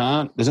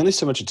there's only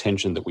so much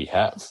attention that we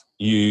have.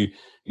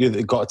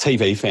 You've got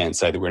TV fans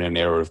say that we're in an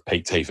era of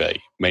peak TV,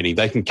 meaning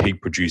they can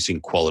keep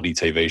producing quality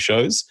TV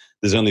shows.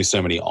 There's only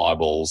so many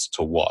eyeballs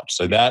to watch.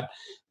 So that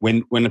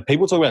when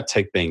people talk about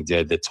tech being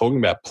dead, they're talking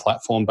about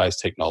platform-based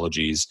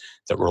technologies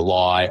that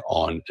rely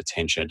on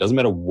attention. It doesn't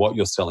matter what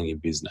you're selling in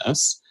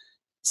business.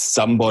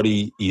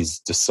 Somebody is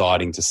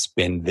deciding to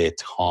spend their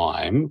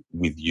time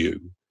with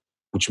you,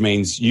 which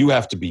means you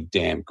have to be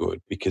damn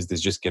good because there's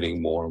just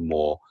getting more and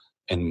more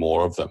and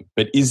more of them.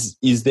 But is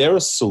there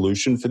a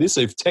solution for this?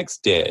 So if tech's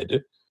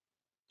dead,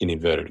 in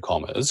inverted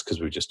commas,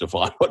 because we just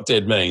defined what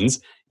dead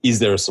means, is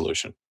there a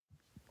solution?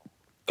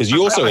 Because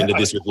you also ended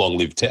this with long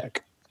live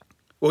tech.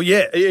 Well,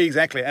 yeah,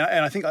 exactly.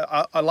 And I think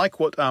I like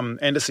what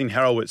Anderson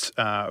Horowitz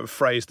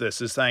phrased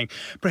this as saying,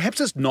 perhaps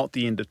it's not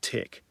the end of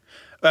tech.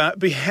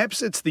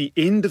 Perhaps it's the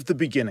end of the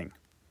beginning,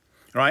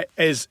 right?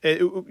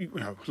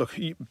 Look,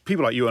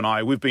 people like you and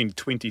I, we've been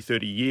 20,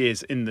 30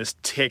 years in this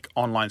tech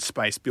online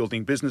space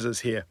building businesses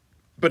here.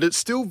 But it's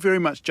still very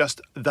much just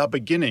the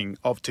beginning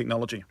of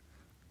technology.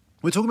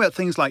 We're talking about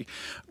things like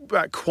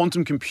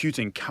quantum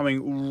computing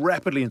coming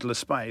rapidly into the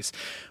space.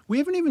 We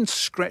haven't even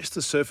scratched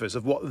the surface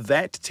of what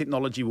that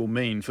technology will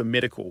mean for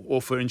medical or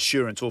for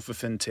insurance or for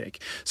fintech.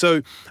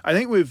 So I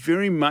think we're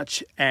very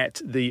much at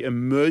the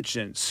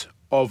emergence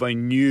of a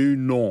new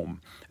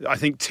norm. I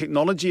think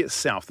technology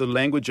itself, the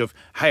language of,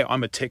 hey,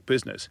 I'm a tech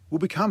business, will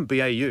become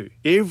BAU.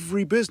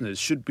 Every business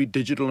should be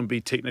digital and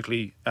be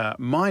technically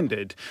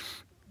minded,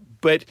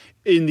 but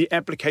in the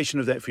application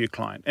of that for your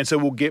client. And so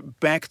we'll get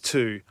back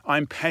to,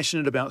 I'm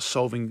passionate about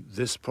solving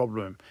this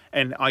problem.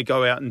 And I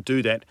go out and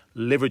do that,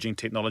 leveraging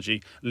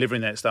technology,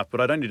 leveraging that stuff.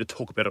 But I don't need to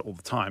talk about it all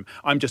the time.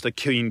 I'm just a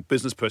keen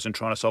business person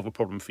trying to solve a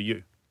problem for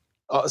you.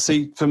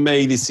 See, for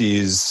me,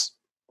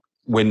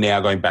 we're now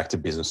going back to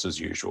business as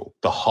usual.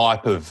 The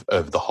hype of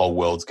the whole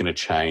world's going to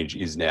change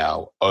is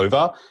now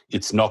over.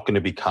 It's not going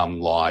to become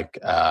like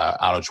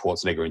Arnold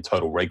Schwarzenegger in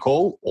Total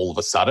Recall all of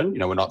a sudden.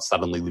 We're not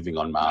suddenly living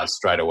on Mars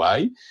straight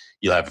away.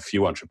 You'll have a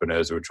few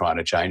entrepreneurs who are trying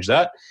to change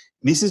that.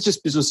 This is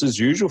just business as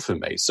usual for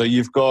me. So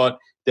you've got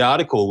the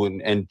article,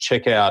 and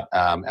check out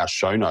our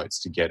show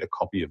notes to get a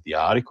copy of the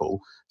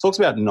article. It talks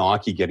about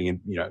Nike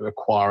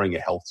acquiring a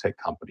health tech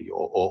company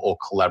or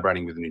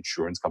collaborating with an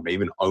insurance company,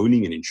 even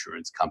owning an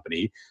insurance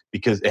company,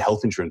 because a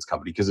health insurance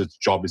company, because its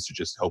job is to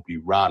just help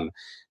you run.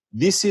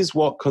 This is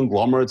what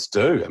conglomerates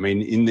do. I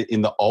mean,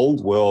 in the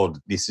old world,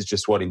 this is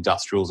just what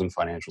industrials and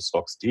financial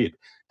stocks did.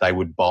 They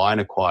would buy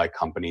and acquire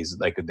companies that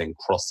they could then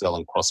cross-sell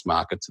and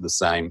cross-market to the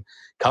same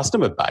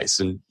customer base.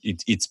 And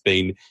it's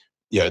been,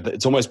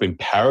 it's almost been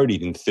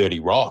parodied in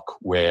 30 Rock,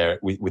 where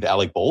with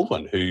Alec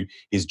Baldwin, who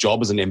his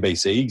job as an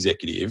NBC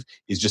executive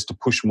is just to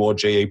push more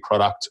GE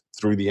product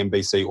through the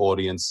NBC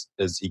audience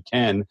as he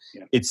can.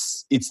 Yeah.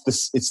 It's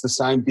the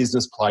same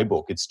business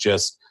playbook. It's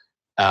just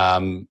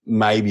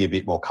maybe a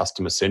bit more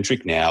customer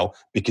centric now,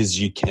 because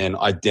you can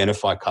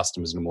identify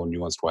customers in a more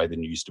nuanced way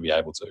than you used to be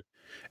able to.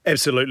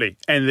 Absolutely.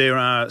 And there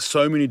are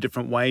so many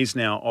different ways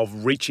now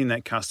of reaching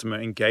that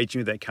customer, engaging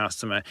with that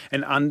customer,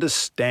 and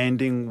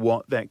understanding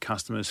what that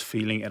customer is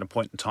feeling at a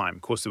point in time.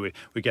 Of course, we're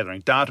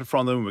gathering data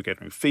from them, we're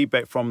gathering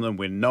feedback from them,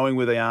 we're knowing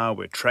where they are,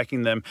 we're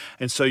tracking them.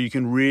 And so you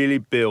can really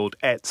build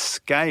at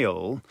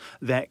scale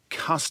that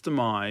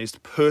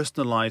customized,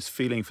 personalized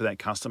feeling for that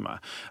customer,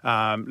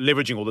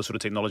 leveraging all this sort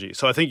of technology.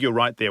 So I think you're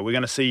right there. We're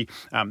going to see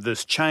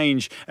this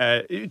change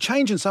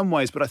in some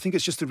ways, but I think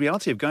it's just the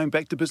reality of going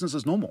back to business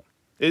as normal.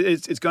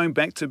 It's going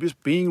back to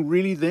just being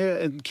really there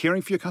and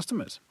caring for your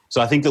customers.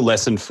 So I think the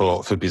lesson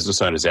for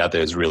business owners out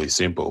there is really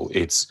simple.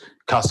 It's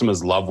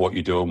customers love what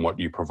you do and what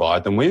you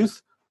provide them with.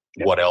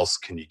 Yep. What else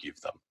can you give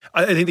them?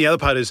 I think the other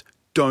part is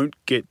don't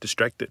get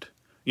distracted.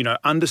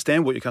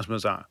 Understand what your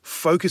customers are.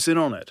 Focus in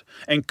on it.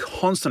 And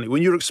constantly,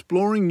 when you're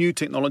exploring new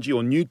technology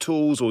or new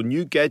tools or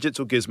new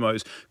gadgets or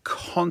gizmos,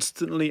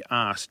 constantly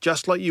ask,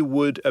 just like you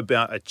would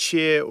about a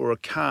chair or a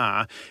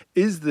car,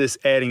 is this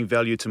adding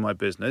value to my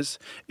business?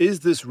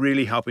 Is this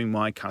really helping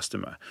my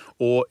customer?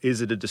 Or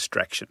is it a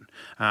distraction?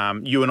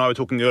 You and I were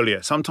talking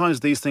earlier.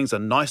 Sometimes these things are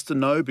nice to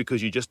know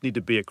because you just need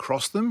to be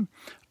across them.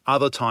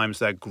 Other times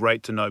they're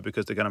great to know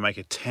because they're going to make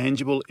a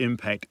tangible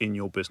impact in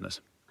your business.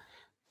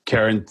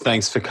 Keran,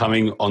 thanks for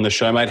coming on the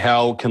show, mate.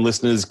 How can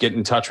listeners get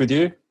in touch with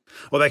you?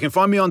 Well, they can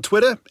find me on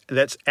Twitter.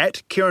 That's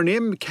at Keran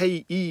M,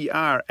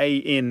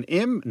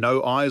 Keranm.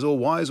 No I's or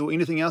Y's or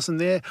anything else in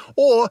there.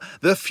 Or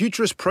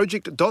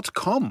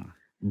thefuturistproject.com.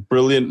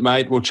 Brilliant,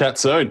 mate. We'll chat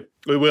soon.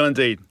 We will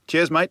indeed.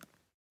 Cheers, mate.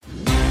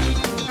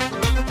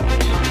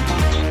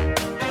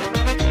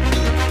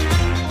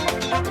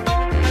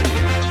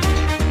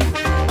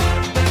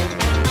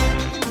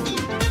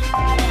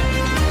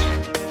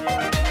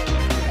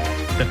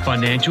 The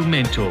Financial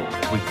Mentor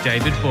with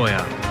David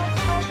Boyar.